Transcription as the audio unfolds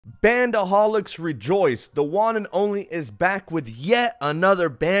Bandaholics rejoice, the one and only is back with yet another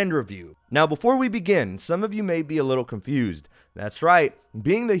band review. Now before we begin, some of you may be a little confused. That's right,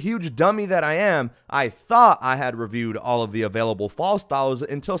 being the huge dummy that I am, I thought I had reviewed all of the available fall styles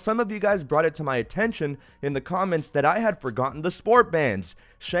until some of you guys brought it to my attention in the comments that I had forgotten the sport bands.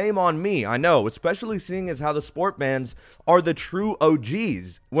 Shame on me, I know, especially seeing as how the sport bands are the true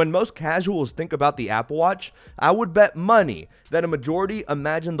OGs. When most casuals think about the Apple Watch, I would bet money that a majority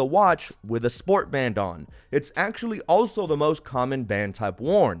imagine the watch with a sport band on. It's actually also the most common band type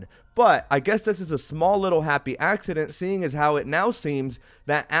worn. But I guess this is a small little happy accident, seeing as how it now seems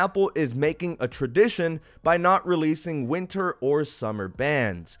that Apple is making a tradition by not releasing winter or summer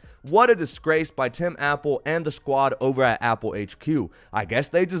bands. What a disgrace by Tim Apple and the squad over at Apple HQ. I guess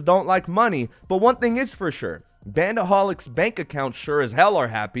they just don't like money, but one thing is for sure. Bandaholics' bank accounts sure as hell are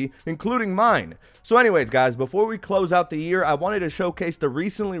happy, including mine. So anyways guys, before we close out the year, I wanted to showcase the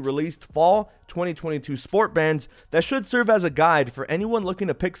recently released Fall 2022 sport bands that should serve as a guide for anyone looking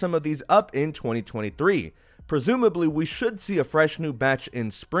to pick some of these up in 2023. Presumably, we should see a fresh new batch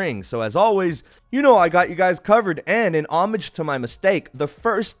in spring, so as always, you know I got you guys covered, and in homage to my mistake, the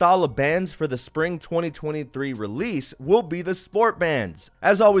first style of bands for the spring 2023 release will be the sport bands.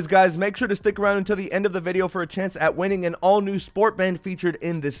 As always guys, make sure to stick around until the end of the video for a chance at winning an all-new sport band featured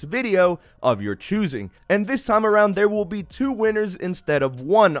in this video of your choosing. And this time around, there will be 2 winners instead of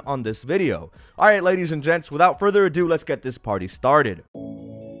 1 on this video. Alright ladies and gents, without further ado, let's get this party started.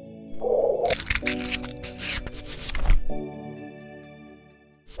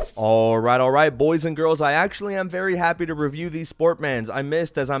 Alright, boys and girls, I actually am very happy to review these sport bands I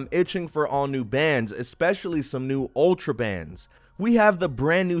missed, as I'm itching for all new bands, especially some new ultra bands. We have the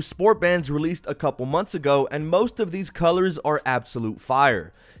brand new sport bands released a couple months ago, and most of these colors are absolute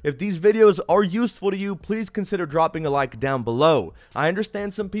fire. If these videos are useful to you, please consider dropping a like down below. I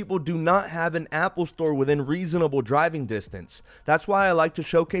understand some people do not have an Apple store within reasonable driving distance. That's why I like to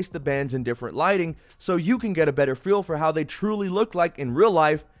showcase the bands in different lighting, so you can get a better feel for how they truly look like in real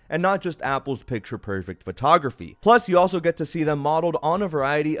life, and not just Apple's picture-perfect photography. Plus, you also get to see them modeled on a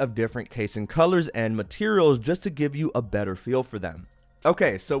variety of different casing colors and materials just to give you a better feel for them.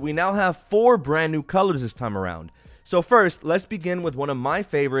 Okay, so we now have 4 brand new colors this time around. So first, let's begin with one of my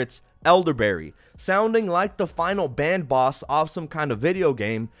favorites, Elderberry. Sounding like the final band boss off some kind of video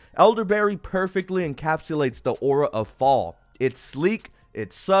game, Elderberry perfectly encapsulates the aura of fall. It's sleek,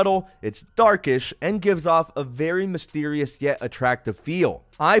 it's subtle, it's darkish, and gives off a very mysterious yet attractive feel.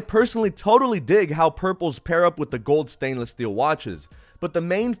 I personally totally dig how purples pair up with the gold stainless steel watches, but the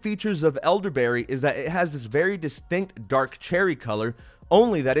main features of Elderberry is that it has this very distinct dark cherry color,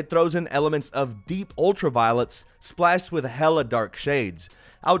 only that it throws in elements of deep ultraviolets splashed with hella dark shades.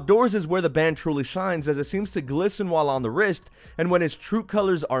 Outdoors is where the band truly shines, as it seems to glisten while on the wrist and when its true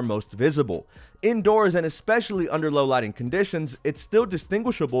colors are most visible. Indoors, and especially under low lighting conditions, it's still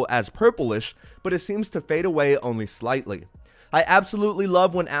distinguishable as purplish, but it seems to fade away only slightly. I absolutely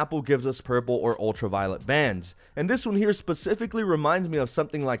love when Apple gives us purple or ultraviolet bands, and this one here specifically reminds me of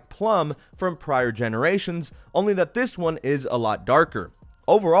something like Plum from prior generations, only that this one is a lot darker.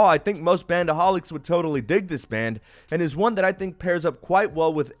 Overall, I think most bandaholics would totally dig this band, and is one that I think pairs up quite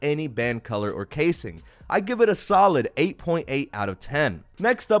well with any band color or casing. I give it a solid 8.8 out of 10.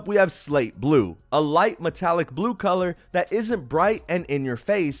 Next up, we have Slate Blue, a light metallic blue color that isn't bright and in your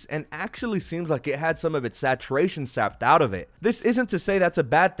face, and actually seems like it had some of its saturation sapped out of it. This isn't to say that's a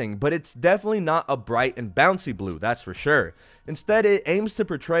bad thing, but it's definitely not a bright and bouncy blue, that's for sure. Instead, it aims to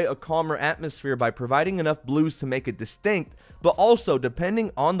portray a calmer atmosphere by providing enough blues to make it distinct, but also,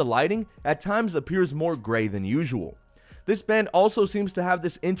 depending on the lighting, at times appears more gray than usual. This band also seems to have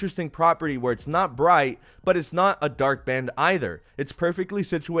this interesting property where it's not bright, but it's not a dark band either. It's perfectly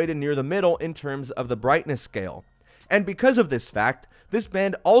situated near the middle in terms of the brightness scale. And because of this fact, this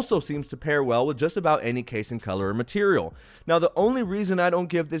band also seems to pair well with just about any casing color or material. Now, the only reason I don't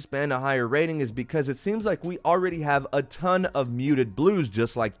give this band a higher rating is because it seems like we already have a ton of muted blues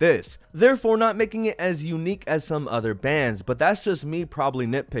just like this, therefore not making it as unique as some other bands, but that's just me probably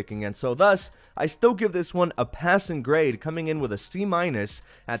nitpicking, and so thus, I still give this one a passing grade, coming in with a C-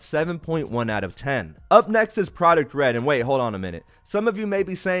 at 7.1 out of 10. Up next is Product Red, and wait, hold on a minute. Some of you may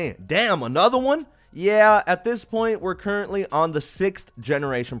be saying, damn, another one? Yeah, at this point, we're currently on the 6th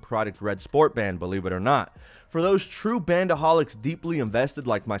generation Product Red sport band, believe it or not. For those true bandaholics deeply invested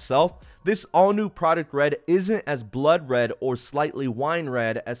like myself, this all-new Product Red isn't as blood red or slightly wine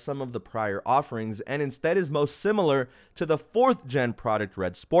red as some of the prior offerings, and instead is most similar to the 4th gen Product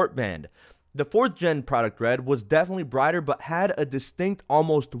Red sport band. The 4th gen product red was definitely brighter but had a distinct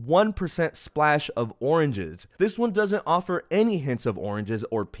almost 1% splash of oranges. This one doesn't offer any hints of oranges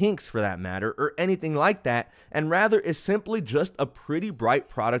or pinks for that matter or anything like that, and rather is simply just a pretty bright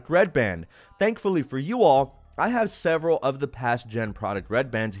product red band. Thankfully for you all, I have several of the past gen product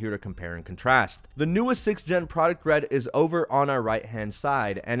red bands here to compare and contrast. The newest 6th gen product red is over on our right hand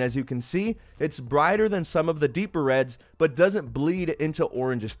side, and as you can see, it's brighter than some of the deeper reds, but doesn't bleed into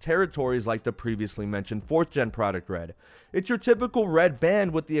orangish territories like the previously mentioned 4th gen product red. It's your typical red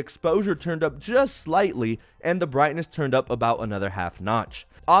band with the exposure turned up just slightly and the brightness turned up about another half notch.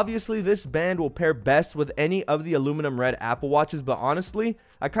 Obviously, this band will pair best with any of the aluminum red Apple Watches, but honestly,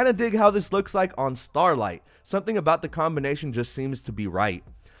 I kind of dig how this looks like on Starlight. Something about the combination just seems to be right.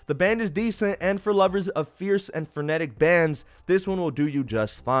 The band is decent, and for lovers of fierce and frenetic bands, this one will do you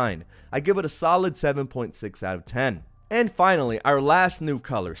just fine. I give it a solid 7.6 out of 10. And finally, our last new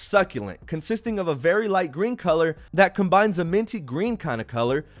color, Succulent, consisting of a very light green color that combines a minty green kind of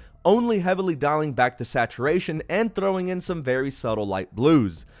color, only heavily dialing back the saturation and throwing in some very subtle light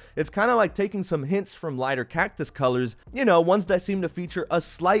blues. It's kind of like taking some hints from lighter cactus colors, you know, ones that seem to feature a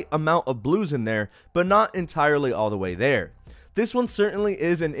slight amount of blues in there, but not entirely all the way there. This one certainly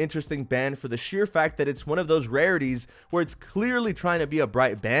is an interesting band for the sheer fact that it's one of those rarities where it's clearly trying to be a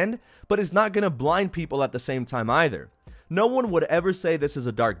bright band, but it's not going to blind people at the same time either. No one would ever say this is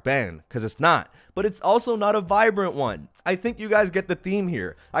a dark band, because it's not, but it's also not a vibrant one. I think you guys get the theme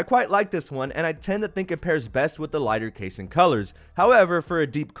here. I quite like this one, and I tend to think it pairs best with the lighter casing colors. However, for a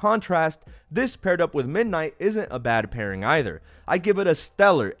deep contrast, this paired up with Midnight isn't a bad pairing either. I give it a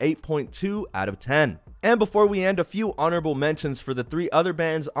stellar 8.2 out of 10. And before we end, a few honorable mentions for the 3 other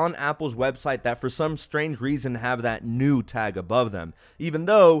bands on Apple's website that for some strange reason have that new tag above them, even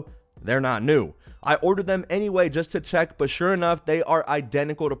though they're not new. I ordered them anyway just to check, but sure enough, they are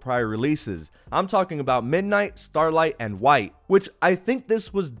identical to prior releases. I'm talking about Midnight, Starlight, and White, which I think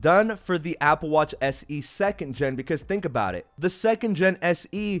this was done for the Apple Watch SE 2nd gen, because think about it. The 2nd gen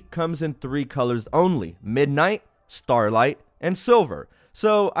SE comes in 3 colors only: Midnight, Starlight, and Silver.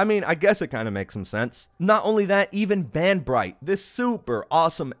 So, I mean, I guess it kind of makes some sense. Not only that, even Bandbright, this super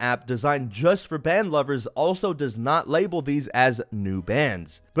awesome app designed just for band lovers, also does not label these as new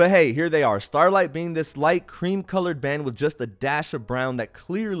bands. But hey, here they are, Starlight being this light cream colored band with just a dash of brown that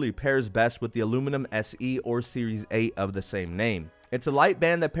clearly pairs best with the aluminum SE or Series 8 of the same name. It's a light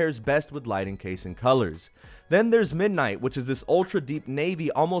band that pairs best with light encasing colors. Then there's Midnight, which is this ultra deep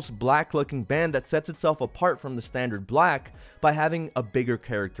navy, almost black looking band that sets itself apart from the standard black by having a bigger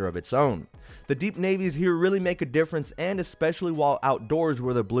character of its own. The deep navies here really make a difference, and especially while outdoors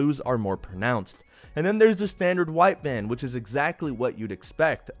where the blues are more pronounced. And then there's the standard white band, which is exactly what you'd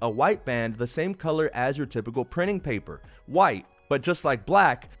expect. A white band, the same color as your typical printing paper, white. But just like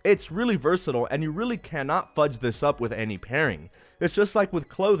black, it's really versatile, and you really cannot fudge this up with any pairing. It's just like with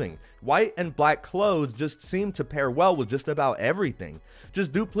clothing. White and black clothes just seem to pair well with just about everything.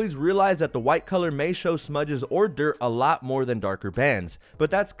 Just do please realize that the white color may show smudges or dirt a lot more than darker bands,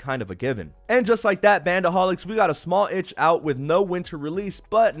 but that's kind of a given. And just like that, Bandaholics, we got a small itch out with no winter release,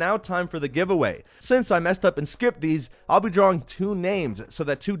 but now time for the giveaway. Since I messed up and skipped these, I'll be drawing 2 names so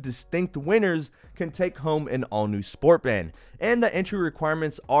that 2 distinct winners can take home an all-new sport band. And the entry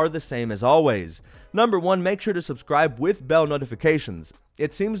requirements are the same as always. Number 1, make sure to subscribe with bell notifications.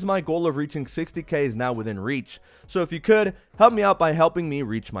 It seems my goal of reaching 60K is now within reach, so if you could, help me out by helping me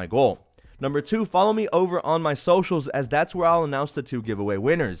reach my goal. Number 2, follow me over on my socials, as that's where I'll announce the 2 giveaway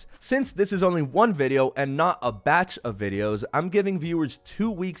winners. Since this is only one video and not a batch of videos, I'm giving viewers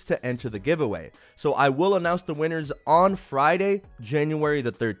 2 weeks to enter the giveaway. So I will announce the winners on Friday, January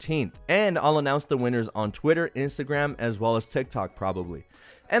the 13th, and I'll announce the winners on Twitter, Instagram, as well as TikTok probably.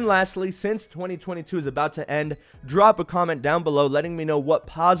 And lastly, since 2022 is about to end, drop a comment down below letting me know what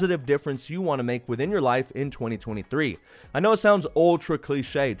positive difference you want to make within your life in 2023. I know it sounds ultra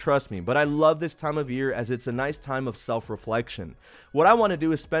cliche, trust me, but I love this time of year as it's a nice time of self-reflection. What I want to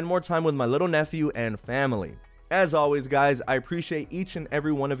do is spend more time with my little nephew and family. As always, guys, I appreciate each and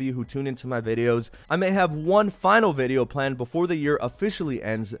every one of you who tune into my videos. I may have one final video planned before the year officially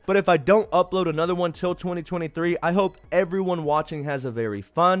ends, but if I don't upload another one till 2023, I hope everyone watching has a very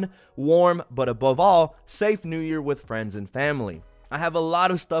fun, warm, but above all, safe new year with friends and family. I have a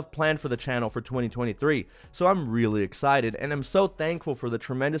lot of stuff planned for the channel for 2023, so I'm really excited, and I'm so thankful for the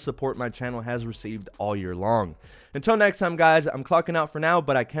tremendous support my channel has received all year long. Until next time, guys, I'm clocking out for now,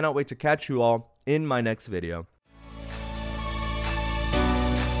 but I cannot wait to catch you all in my next video.